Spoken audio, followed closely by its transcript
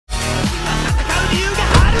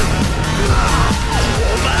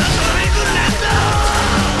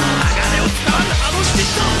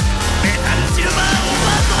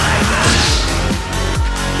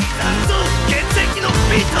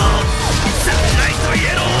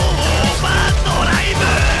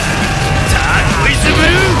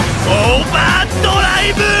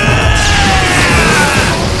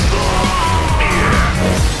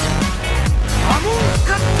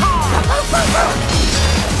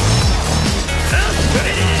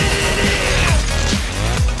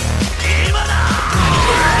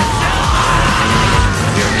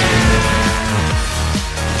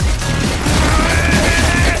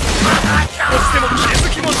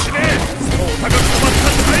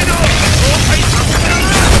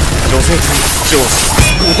上手。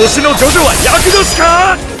今年のジョジョは厄年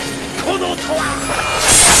か。この音は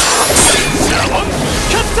シャボン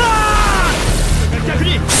カッター。逆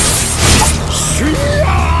にシャ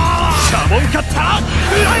ボンカッター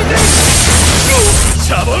フライデー。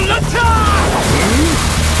シャボンラッシャー。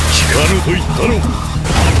聞かぬと言ったろ。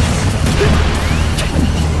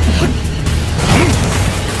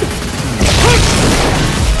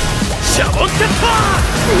シャボンカッター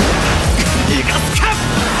逃がすか。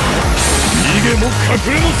逃げも隠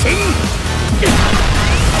れもせん。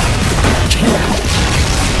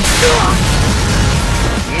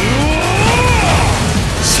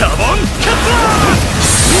シャボンカッター。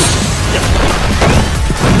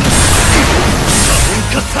シャボン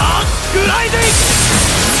カッターグライディン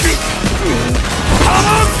グ。ハモ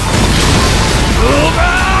ンオーバー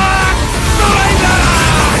ドライダー。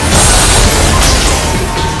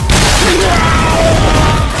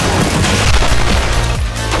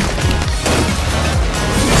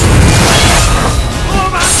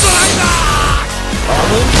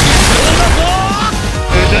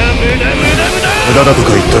無駄だとか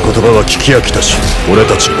言った言葉は聞き飽きたし、俺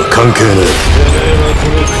たちには関係ねえ。てめえはこ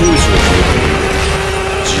の空樹を直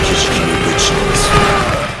々にぶちのめす。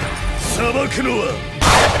裁くのは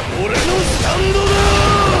俺のスタンドだ。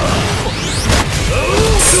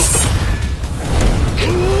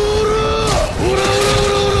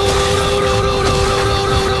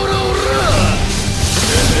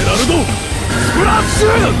エメラルドスプラッシュ。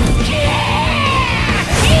エ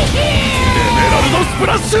メラルドスプラ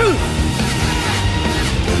ッシュ。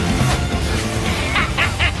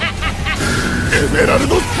エメラル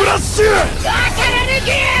ドスプラッシュ。わからぬ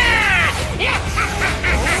きゃ。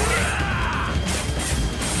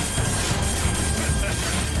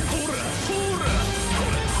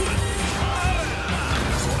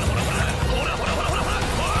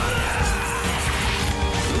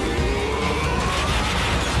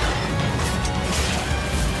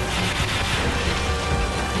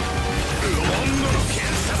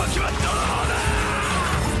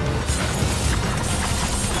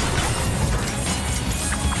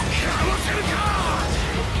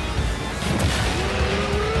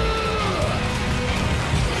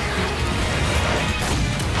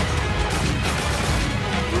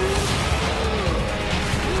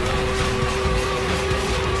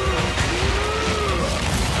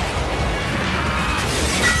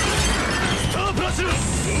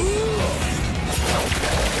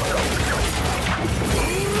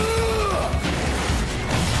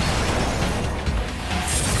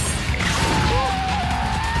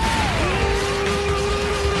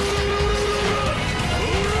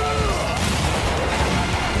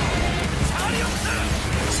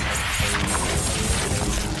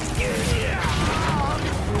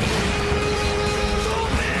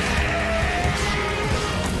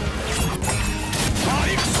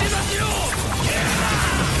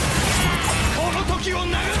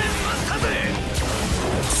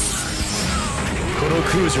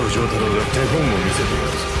空城城太郎が手本を見せてやる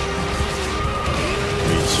ぞ。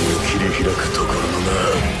道を切り開くところのな。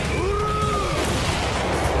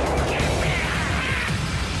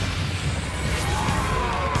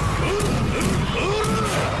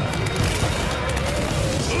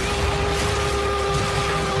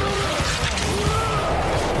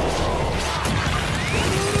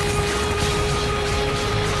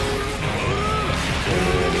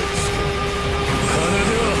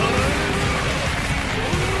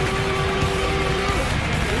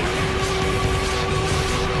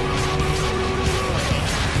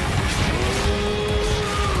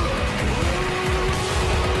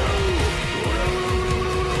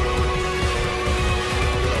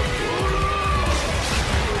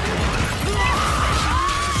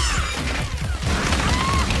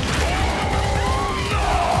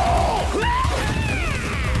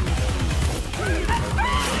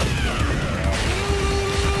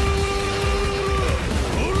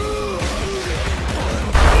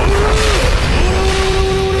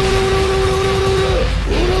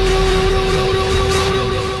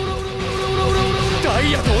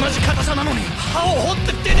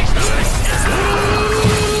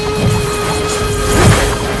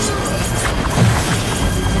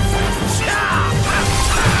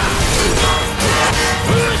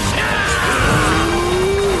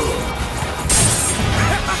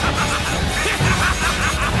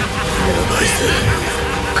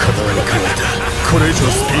これ以上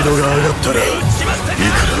スピードが上がったらいく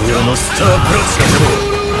ら上のスタープラチナでも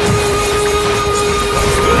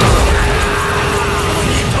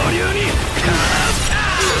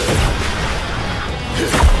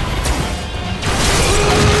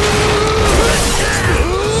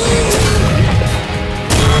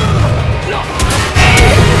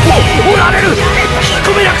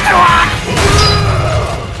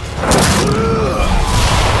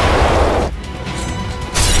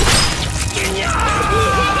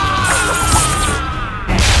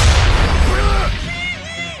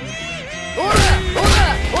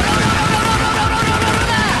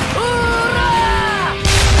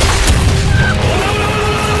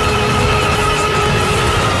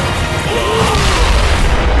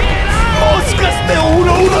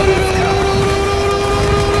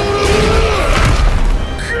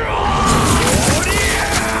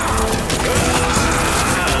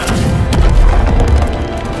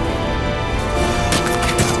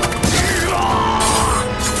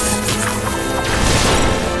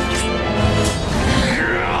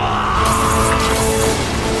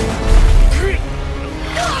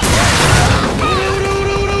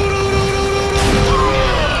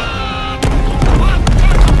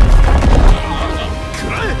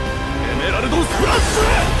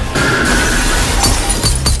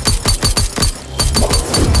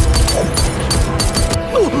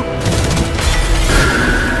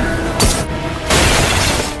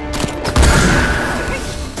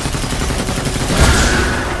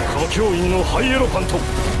のハイエロファント。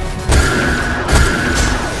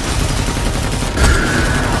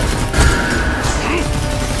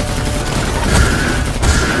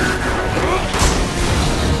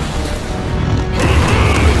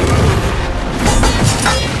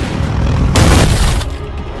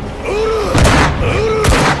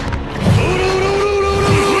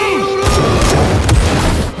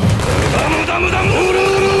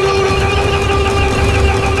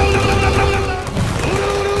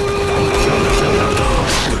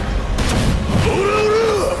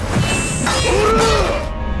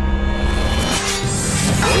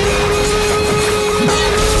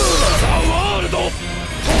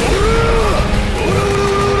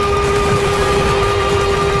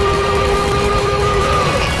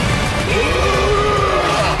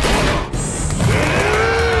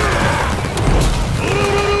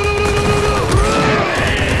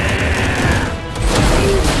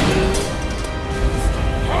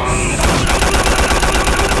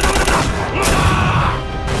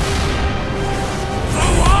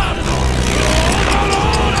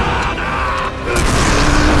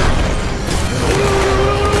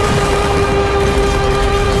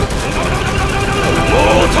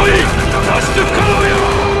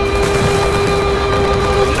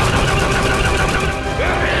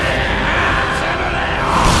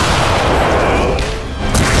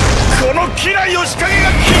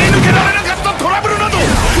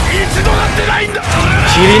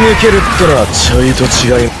切り抜けるったらちょいと違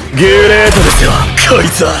い。ゲーレートですよこい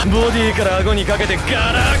つは。ボディから顎にかけてガ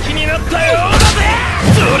ラ空きになったようだぜ。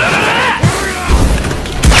ドラララ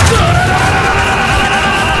ドラララ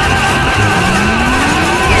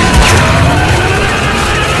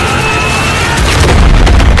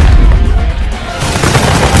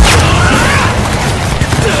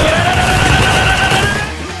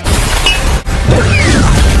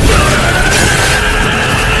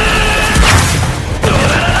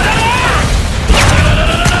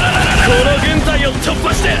突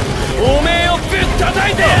破しておめえをぶったた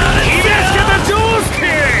いてやる。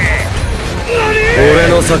俺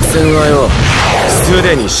の作戦はよす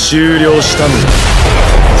でに終了したんだ。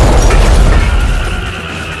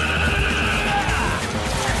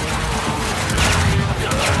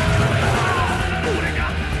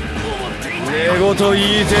寝言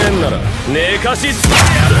言いてえんなら寝かしつけて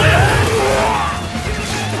やるぜ。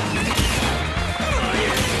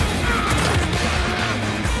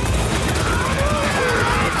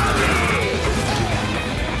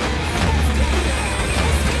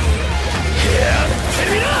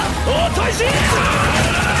おいしい。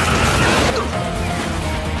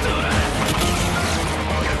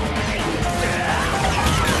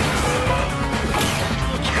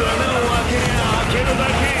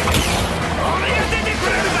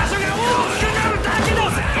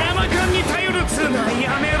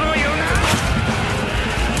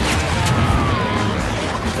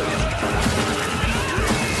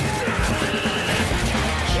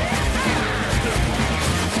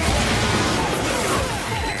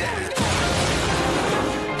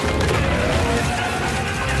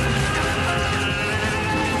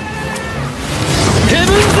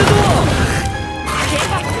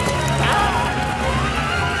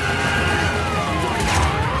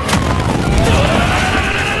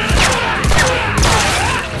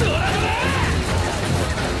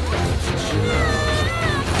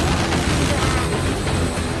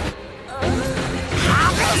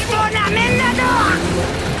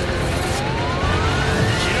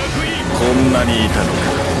こんなにいたのか。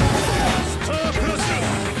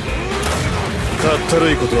かった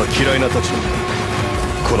るいことは嫌いなたちなんだ。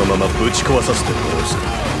このままぶち壊させてもらうぞ。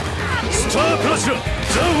スタープラチナザ・ワ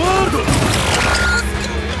ールド。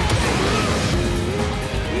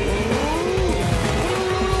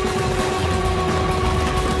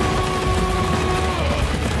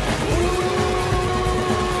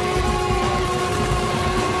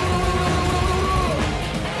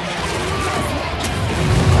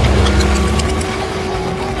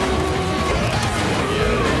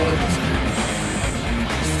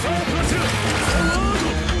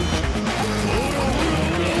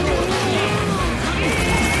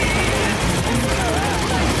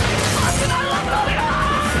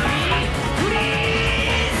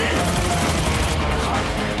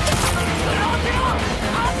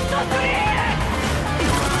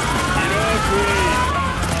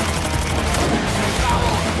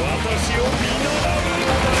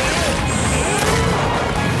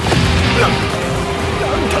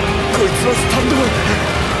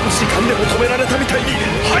時間でも止められたみたいに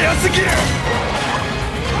早すぎる。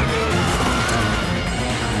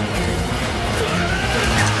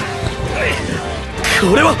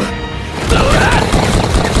これは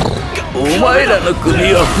お前らの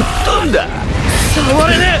首は吹っ飛んだ。触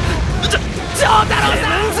れねえ。長太郎さ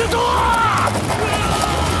ん。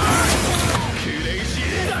クレイジ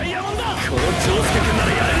ーダイヤモンド。この長介君な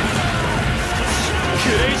らやれる。ク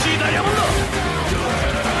レイジーダイヤモンド。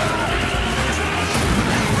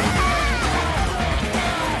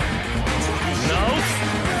直す。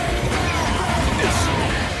よし。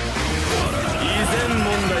依然問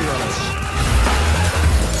題はなし。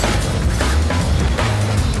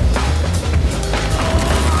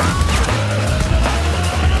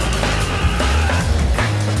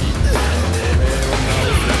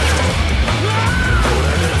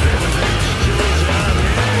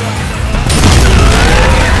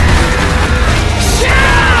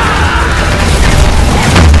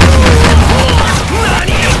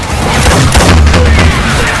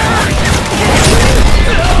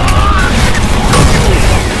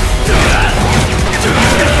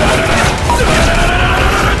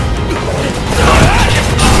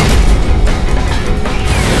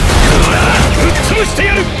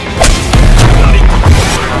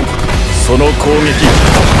その攻撃も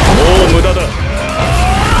う無駄だ。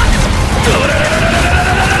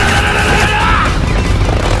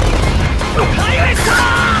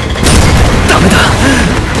ダメだ。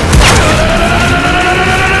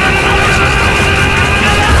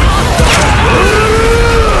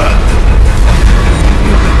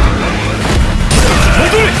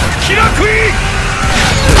戻れキラクイ。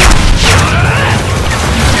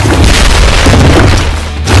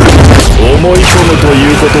思い込むと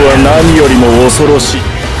いうことは何よりも恐ろしい。ク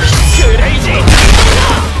レイジー。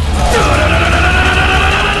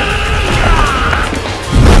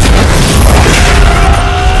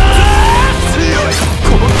強い。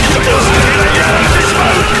このキラクイやられてしま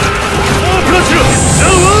う。プラチナザ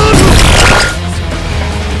ワール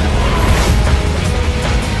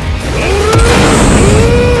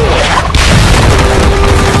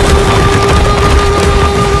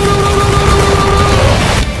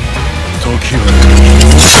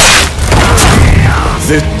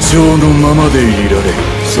絶頂のままでいられる。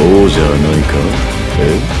そうじゃないか。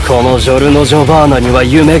このジョルノ・ジョバーナには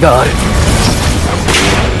夢がある。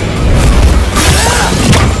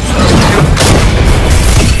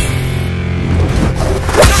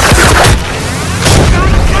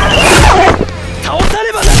倒さ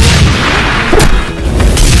ねばな。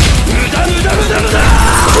無駄無駄無駄無駄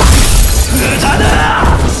無駄だ。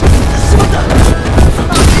しまった。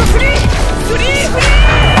フリーフリーフリ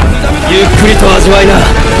ー。ゆっくりと味わいな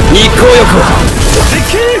日光浴を。デッ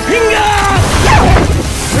キーフィンガー。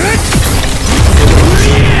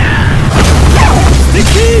デッ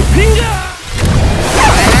キーフィンガー。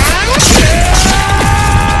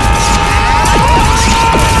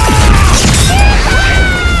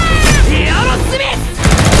エアロスミス。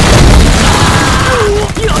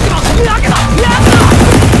やけろやけろやけろ。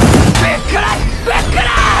ぶっくらぶっくら。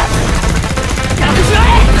やってしま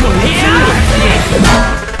え。エアロスミス。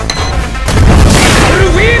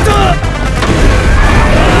ウィート。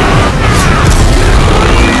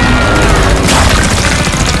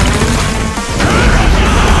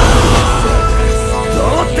ど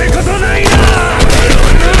うってことないな。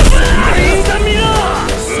インタミナ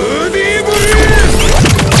スディーブリ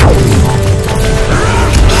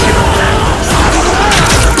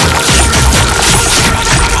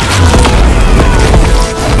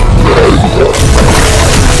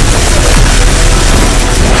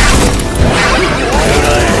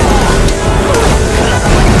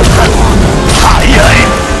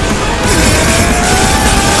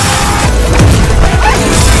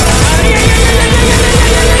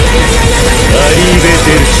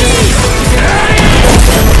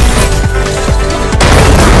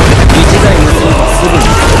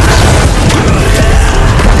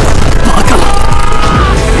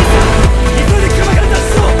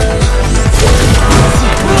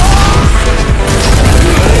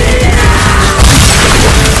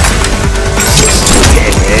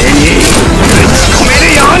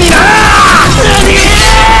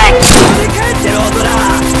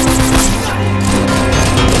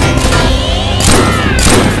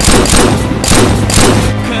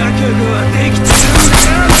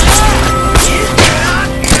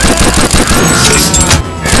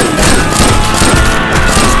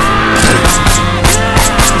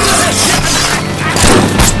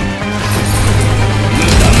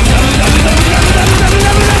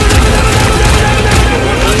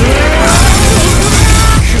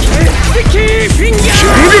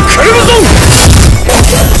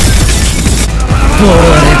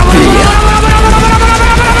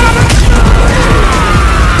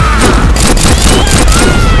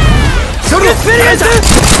スペリアンス。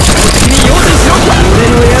君用心しろ。俺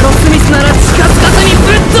のエアロスミスなら近づかずに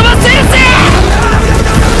ぶっ飛ばせるぜ。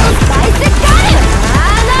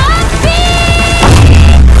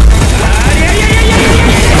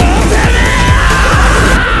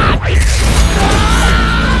バイスカールアナ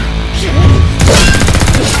ー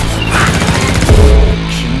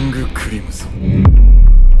ピキングクリムゾン。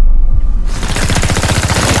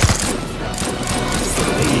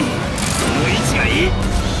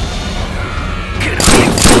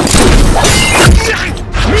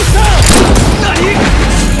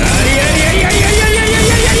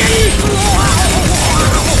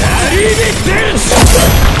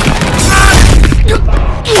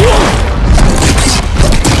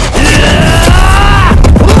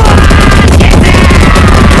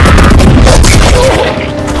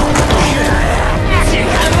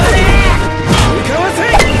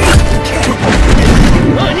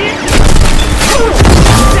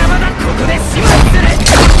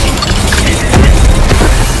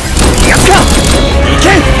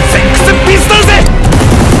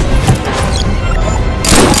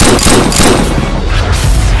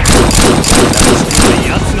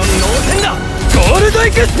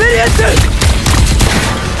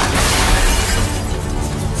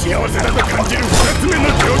幸せだと感じる2つ目の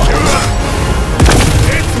状況は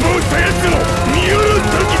絶望した奴を見よる時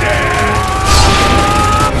だ。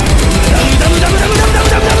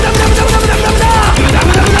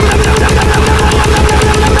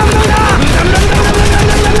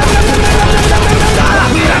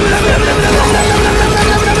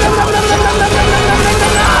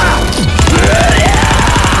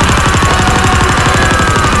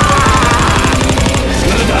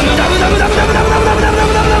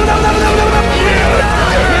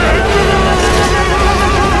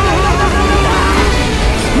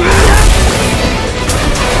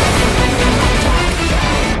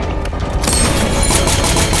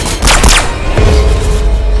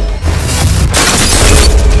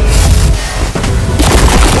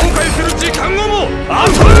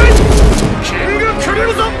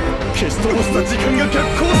消し飛ばした時間が逆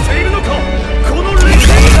行しているのか、この歴史。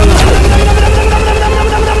真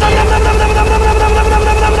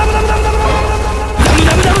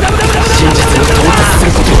実に到達する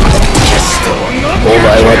ことは決してお前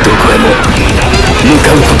はどこへも向か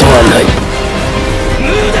うことはない。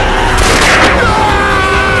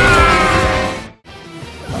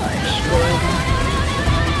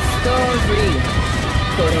ストーンフリー、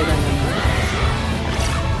これが名前。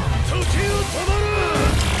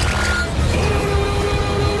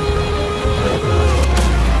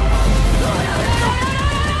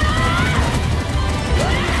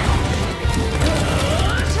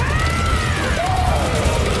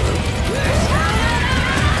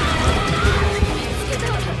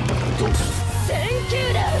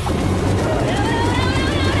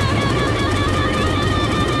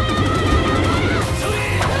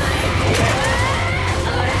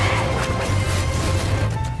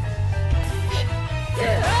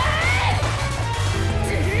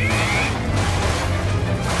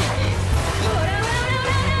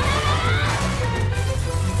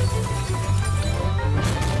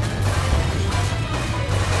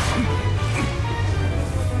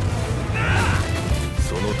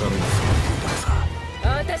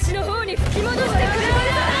私の方に吹き戻してくれる。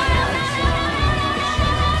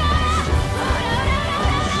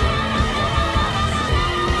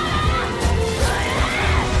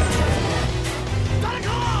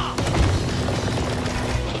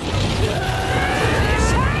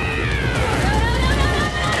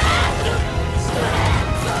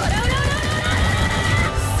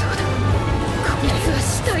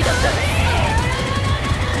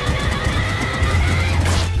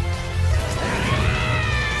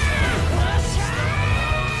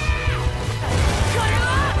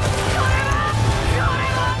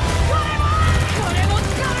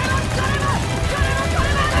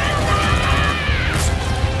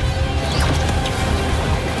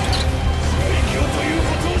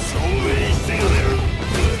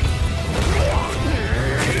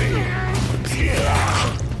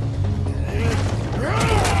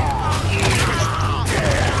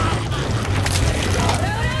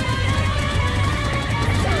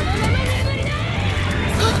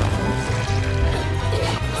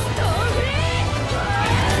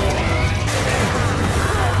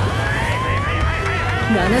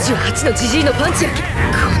78のジジイのパンチ、こ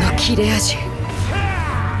の切れ味。ど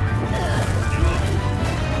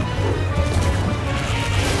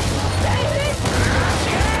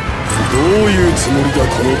ういうつもりだ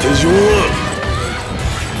この手錠は。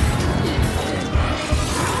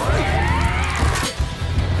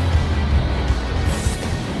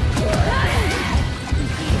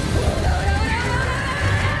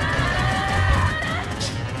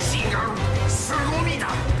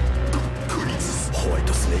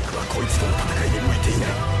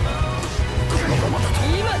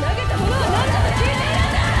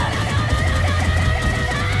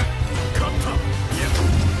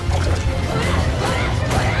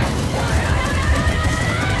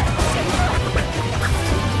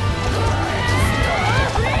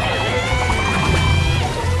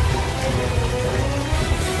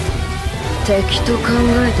敵と考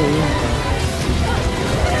えていいのか。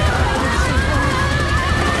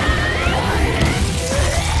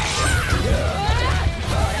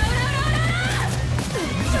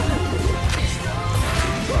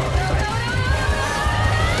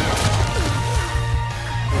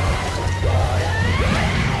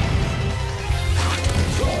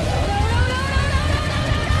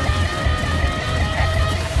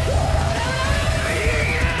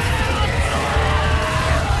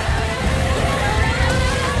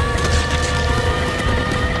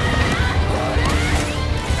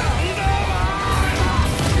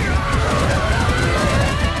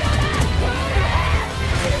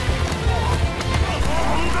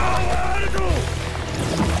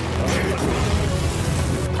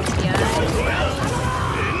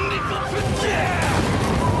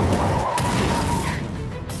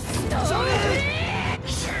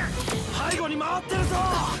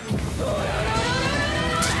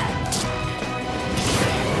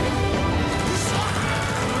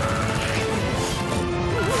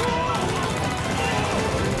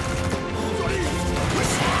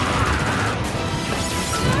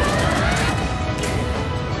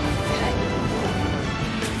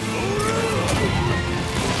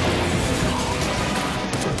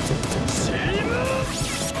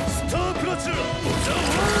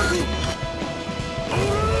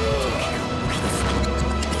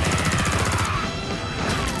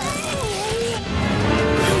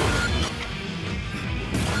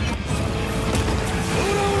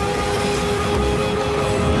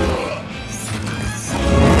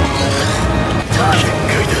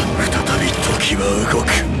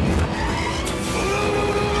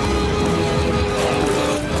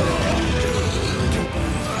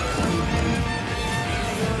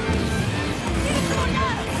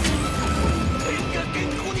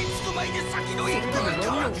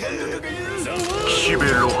岸辺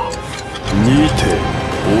露伴にて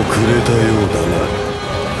遅れたようだな。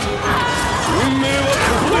運命は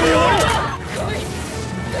ここにあり。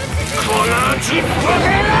このちっぽ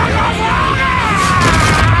け